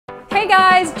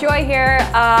Joy here.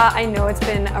 I know it's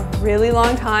been a really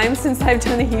long time since I've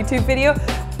done a YouTube video,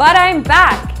 but I'm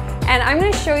back and I'm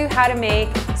going to show you how to make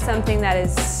something that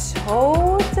is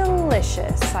so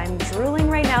delicious. I'm drooling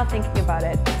right now thinking about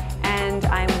it, and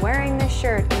I'm wearing this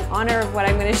shirt in honor of what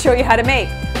I'm going to show you how to make.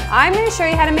 I'm going to show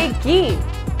you how to make ghee,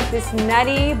 this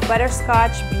nutty,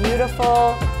 butterscotch,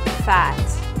 beautiful fat.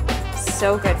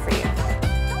 So good for you.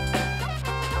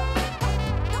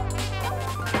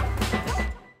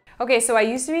 Okay, so I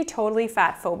used to be totally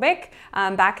fat phobic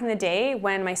back in the day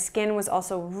when my skin was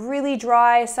also really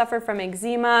dry, suffered from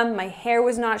eczema, my hair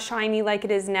was not shiny like it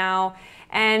is now,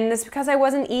 and it's because I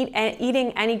wasn't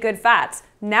eating any good fats.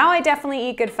 Now I definitely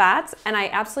eat good fats and I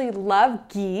absolutely love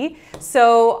ghee,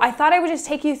 so I thought I would just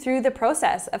take you through the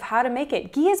process of how to make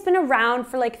it. Ghee has been around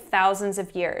for like thousands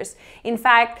of years. In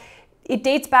fact, it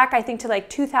dates back, I think, to like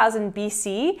 2000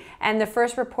 BC, and the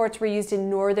first reports were used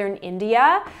in northern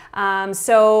India.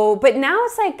 But now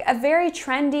it's like a very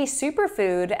trendy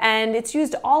superfood, and it's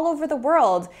used all over the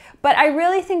world. But I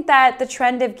really think that the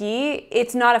trend of ghee,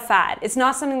 it's not a fad. It's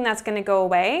not something that's going to go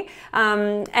away.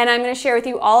 And I'm going to share with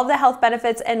you all of the health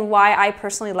benefits and why I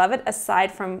personally love it,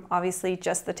 aside from obviously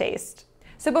just the taste.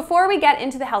 So before we get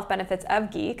into the health benefits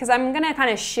of ghee, because I'm gonna kind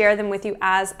of share them with you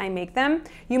as I make them,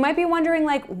 you might be wondering,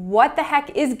 like, what the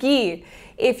heck is ghee?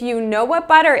 If you know what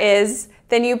butter is,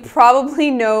 then you probably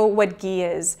know what ghee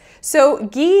is. So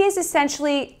ghee is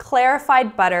essentially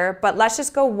clarified butter, but let's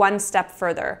just go one step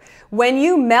further. When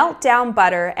you melt down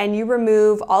butter and you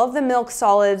remove all of the milk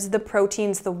solids, the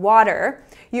proteins, the water,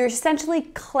 you're essentially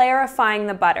clarifying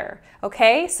the butter,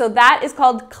 okay? So that is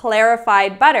called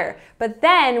clarified butter. But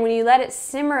then when you let it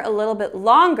simmer a little bit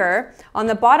longer, on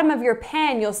the bottom of your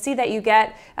pan, you'll see that you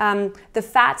get the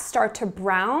fats start to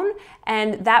brown,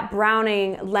 and that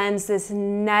browning lends this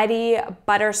nutty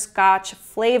butterscotch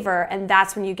flavor, and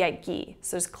that's when you get ghee.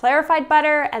 So it's clarified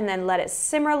butter, and then let it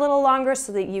simmer a little longer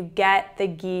so that you get the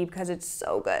ghee, because it's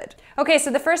so good. Okay,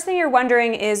 so the first thing you're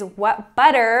wondering is what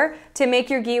butter to make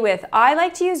your ghee with. I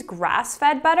like to use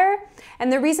grass-fed butter,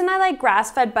 and the reason I like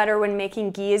grass-fed butter when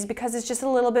making ghee is because it's just a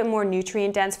little bit more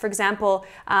nutrient dense. For example,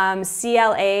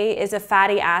 CLA is a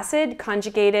fatty acid,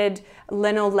 conjugated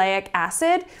linoleic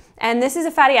acid. And this is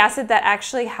a fatty acid that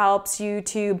actually helps you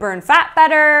to burn fat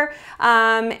better,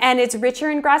 and it's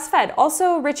richer in grass-fed,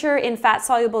 also richer in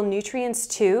fat-soluble nutrients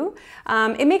too.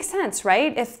 It makes sense,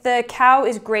 right? If the cow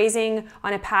is grazing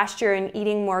on a pasture and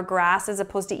eating more grass as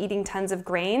opposed to eating tons of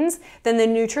grains, then the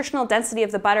nutritional density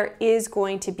of the butter is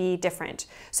going to be different.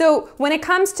 So when it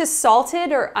comes to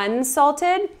salted or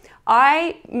unsalted,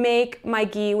 I make my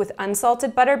ghee with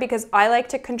unsalted butter because I like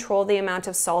to control the amount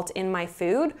of salt in my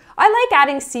food. I like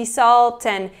adding sea salt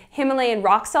and Himalayan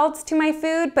rock salts to my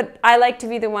food, but I like to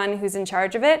be the one who's in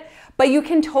charge of it. But you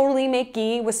can totally make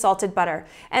ghee with salted butter.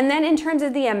 And then in terms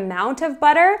of the amount of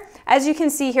butter, as you can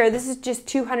see here, this is just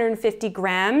 250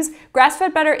 grams.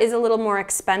 Grass-fed butter is a little more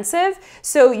expensive,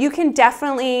 so you can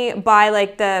definitely buy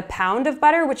like the pound of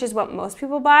butter, which is what most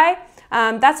people buy.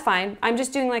 That's fine. I'm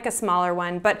just doing like a smaller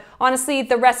one, but honestly,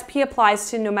 the recipe applies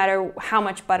to no matter how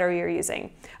much butter you're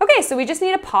using. Okay, so we just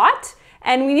need a pot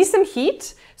and we need some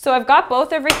heat. So I've got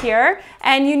both over here,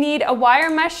 and you need a wire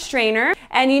mesh strainer,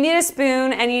 and you need a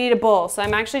spoon, and you need a bowl. So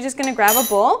I'm actually just gonna grab a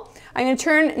bowl. I'm gonna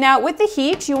turn, now with the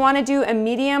heat, you wanna do a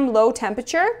medium-low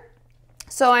temperature.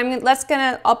 So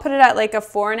I'll put it at like a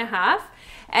 4.5.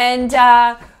 And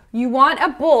you want a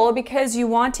bowl because you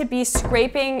want to be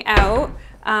scraping out,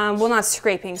 well, not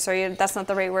scraping, sorry, that's not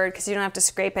the right word because you don't have to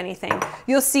scrape anything.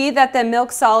 You'll see that the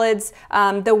milk solids,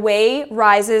 the whey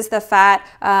rises, the fat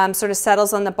sort of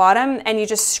settles on the bottom, and you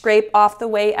just scrape off the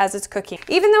whey as it's cooking.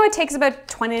 Even though it takes about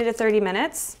 20 to 30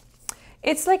 minutes,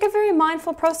 it's like a very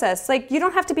mindful process. Like, you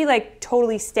don't have to be like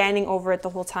totally standing over it the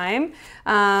whole time.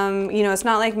 You know, it's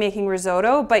not like making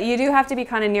risotto, but you do have to be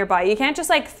kind of nearby. You can't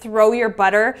just like throw your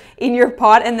butter in your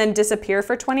pot and then disappear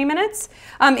for 20 minutes.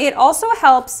 It also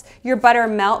helps your butter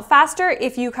melt faster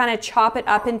if you kind of chop it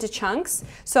up into chunks.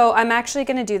 So I'm actually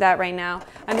gonna do that right now.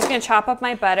 I'm just gonna chop up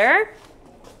my butter.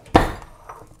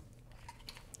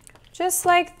 Just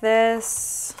like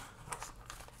this.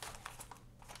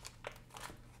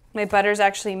 My butter's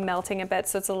actually melting a bit,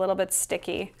 so it's a little bit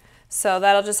sticky. So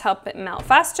that'll just help it melt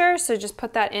faster. So just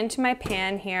put that into my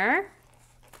pan here.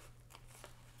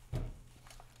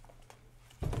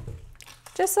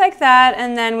 Just like that,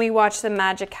 and then we watch the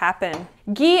magic happen.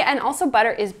 Ghee and also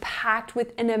butter is packed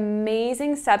with an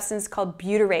amazing substance called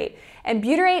butyrate. And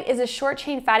butyrate is a short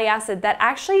chain fatty acid that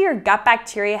actually your gut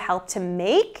bacteria help to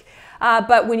make.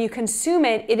 but when you consume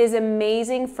it, it is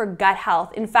amazing for gut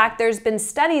health. In fact, there's been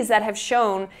studies that have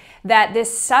shown that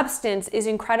this substance is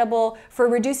incredible for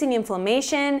reducing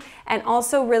inflammation and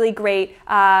also really great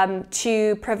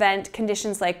to prevent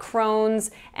conditions like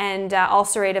Crohn's and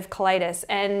ulcerative colitis,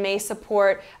 and may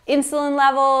support insulin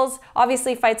levels,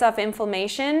 obviously fights off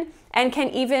inflammation, and can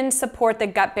even support the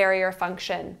gut barrier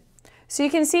function. So you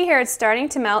can see here it's starting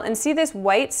to melt, and see this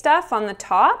white stuff on the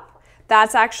top?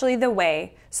 That's actually the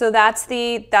whey. So that's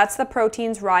the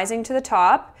proteins rising to the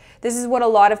top. This is what a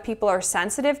lot of people are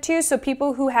sensitive to. So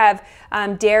people who have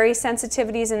dairy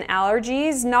sensitivities and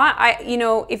allergies,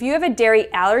 if you have a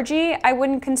dairy allergy, I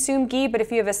wouldn't consume ghee, but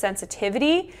if you have a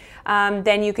sensitivity,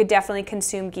 then you could definitely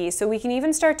consume ghee. So we can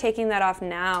even start taking that off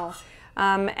now.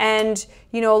 And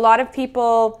a lot of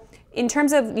people, in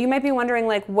terms of, you might be wondering,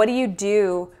 like, what do you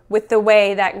do with the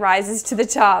whey that rises to the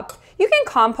top? You can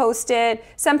compost it.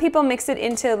 Some people mix it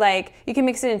into, you can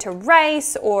mix it into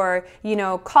rice or,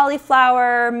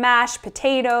 cauliflower, mashed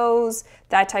potatoes,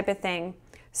 that type of thing.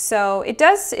 So it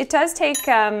does take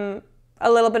a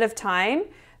little bit of time,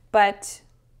 but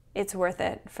it's worth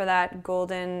it for that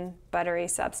golden buttery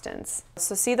substance.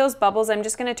 So see those bubbles? I'm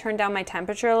just gonna turn down my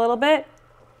temperature a little bit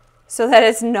so that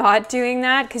it's not doing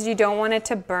that, because you don't want it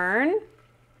to burn.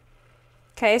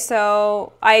 Okay,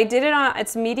 so I did it on,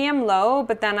 it's medium low,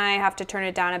 but then I have to turn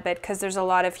it down a bit because there's a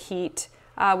lot of heat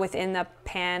within the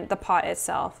pot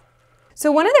itself.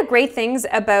 So one of the great things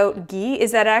about ghee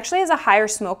is that it actually has a higher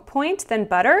smoke point than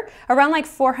butter, around like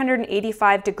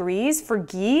 485 degrees for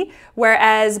ghee,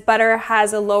 whereas butter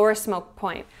has a lower smoke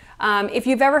point. If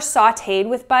you've ever sauteed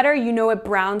with butter, it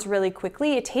browns really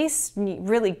quickly. It tastes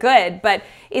really good, but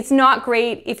it's not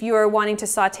great if you're wanting to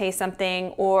saute something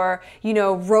or,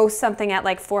 roast something at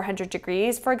like 400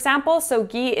 degrees, for example. So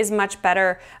ghee is much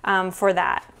better for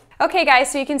that. Okay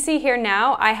guys, so you can see here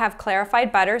now I have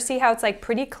clarified butter. See how it's like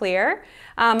pretty clear?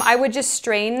 I would just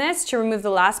strain this to remove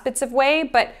the last bits of whey,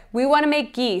 but we want to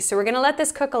make ghee. So we're going to let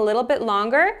this cook a little bit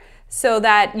longer so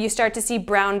that you start to see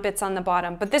brown bits on the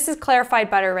bottom. But this is clarified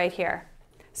butter right here.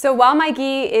 So while my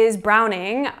ghee is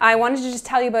browning, I wanted to just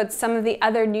tell you about some of the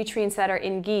other nutrients that are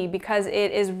in ghee, because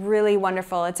it is really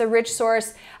wonderful. It's a rich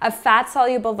source of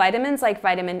fat-soluble vitamins like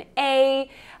vitamin A,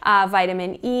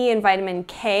 vitamin E, and vitamin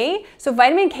K. So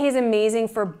vitamin K is amazing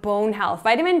for bone health.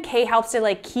 Vitamin K helps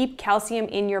to keep calcium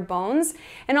in your bones.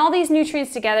 And all these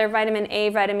nutrients together, vitamin A,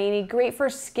 vitamin E, great for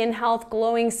skin health,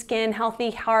 glowing skin,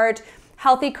 healthy heart,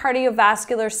 healthy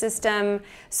cardiovascular system.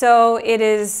 So it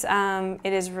is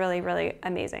really, really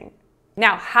amazing.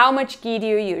 Now, how much ghee do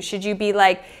you use? Should you be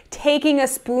taking a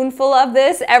spoonful of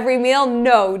this every meal?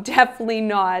 No, definitely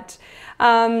not.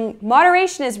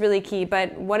 Moderation is really key,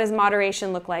 but what does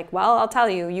moderation look like? Well, I'll tell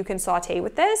you, you can saute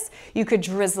with this, you could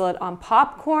drizzle it on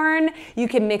popcorn, you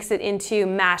can mix it into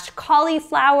mashed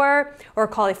cauliflower or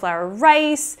cauliflower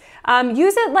rice.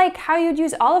 Use it like how you'd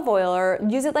use olive oil, or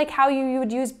use it like how you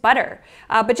would use butter.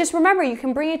 But just remember, you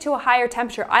can bring it to a higher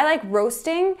temperature. I like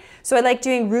roasting, so I like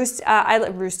doing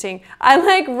I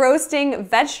like roasting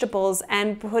vegetables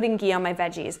and putting ghee on my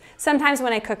veggies. Sometimes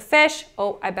when I cook fish,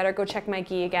 oh, I better go check my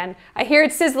ghee again. I hear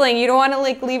it sizzling. You don't want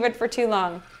to leave it for too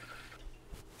long.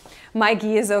 My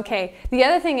ghee is okay. The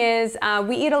other thing is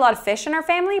we eat a lot of fish in our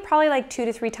family, probably 2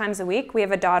 to 3 times a week. We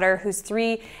have a daughter who's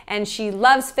 3 and she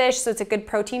loves fish, so it's a good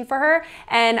protein for her.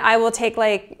 And I will take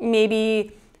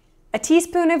maybe a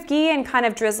teaspoon of ghee and kind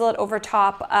of drizzle it over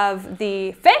top of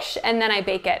the fish, and then I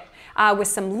bake it with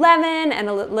some lemon and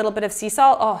a little bit of sea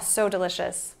salt. Oh, so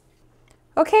delicious.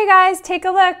 Okay guys, take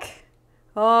a look.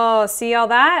 Oh, see all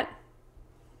that?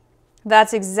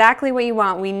 That's exactly what you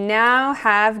want. We now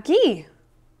have ghee.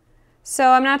 So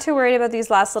I'm not too worried about these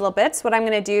last little bits. What I'm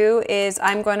going to do is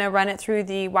I'm going to run it through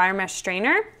the wire mesh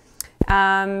strainer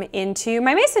into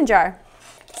my mason jar.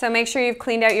 So make sure you've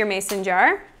cleaned out your mason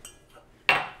jar.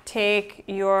 Take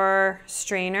your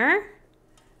strainer,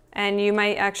 and you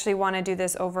might actually want to do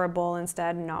this over a bowl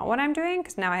instead, not what I'm doing,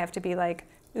 because now I have to be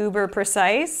uber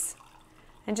precise.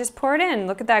 And just pour it in.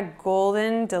 Look at that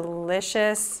golden,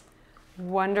 delicious,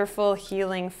 wonderful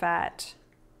healing fat.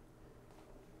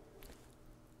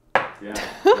 Yeah,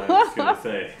 I was gonna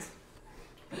say.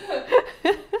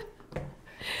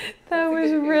 That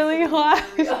was really hot.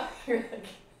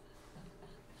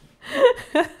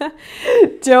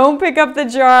 Don't pick up the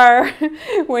jar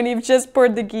when you've just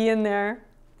poured the ghee in there.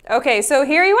 Okay, so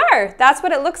here you are. That's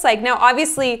what it looks like. Now,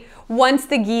 obviously, once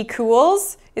the ghee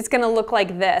cools, it's gonna look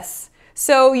like this.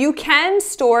 So you can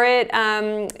store it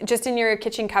just in your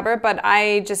kitchen cupboard, but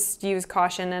I just use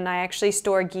caution, and I actually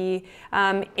store ghee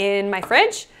in my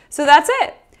fridge. So that's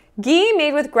it. Ghee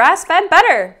made with grass-fed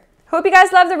butter. Hope you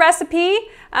guys love the recipe.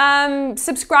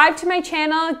 Subscribe to my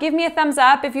channel, give me a thumbs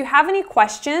up. If you have any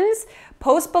questions,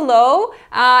 post below.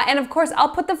 And of course, I'll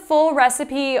put the full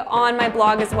recipe on my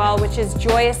blog as well, which is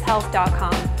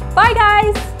joyoushealth.com. Bye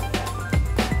guys!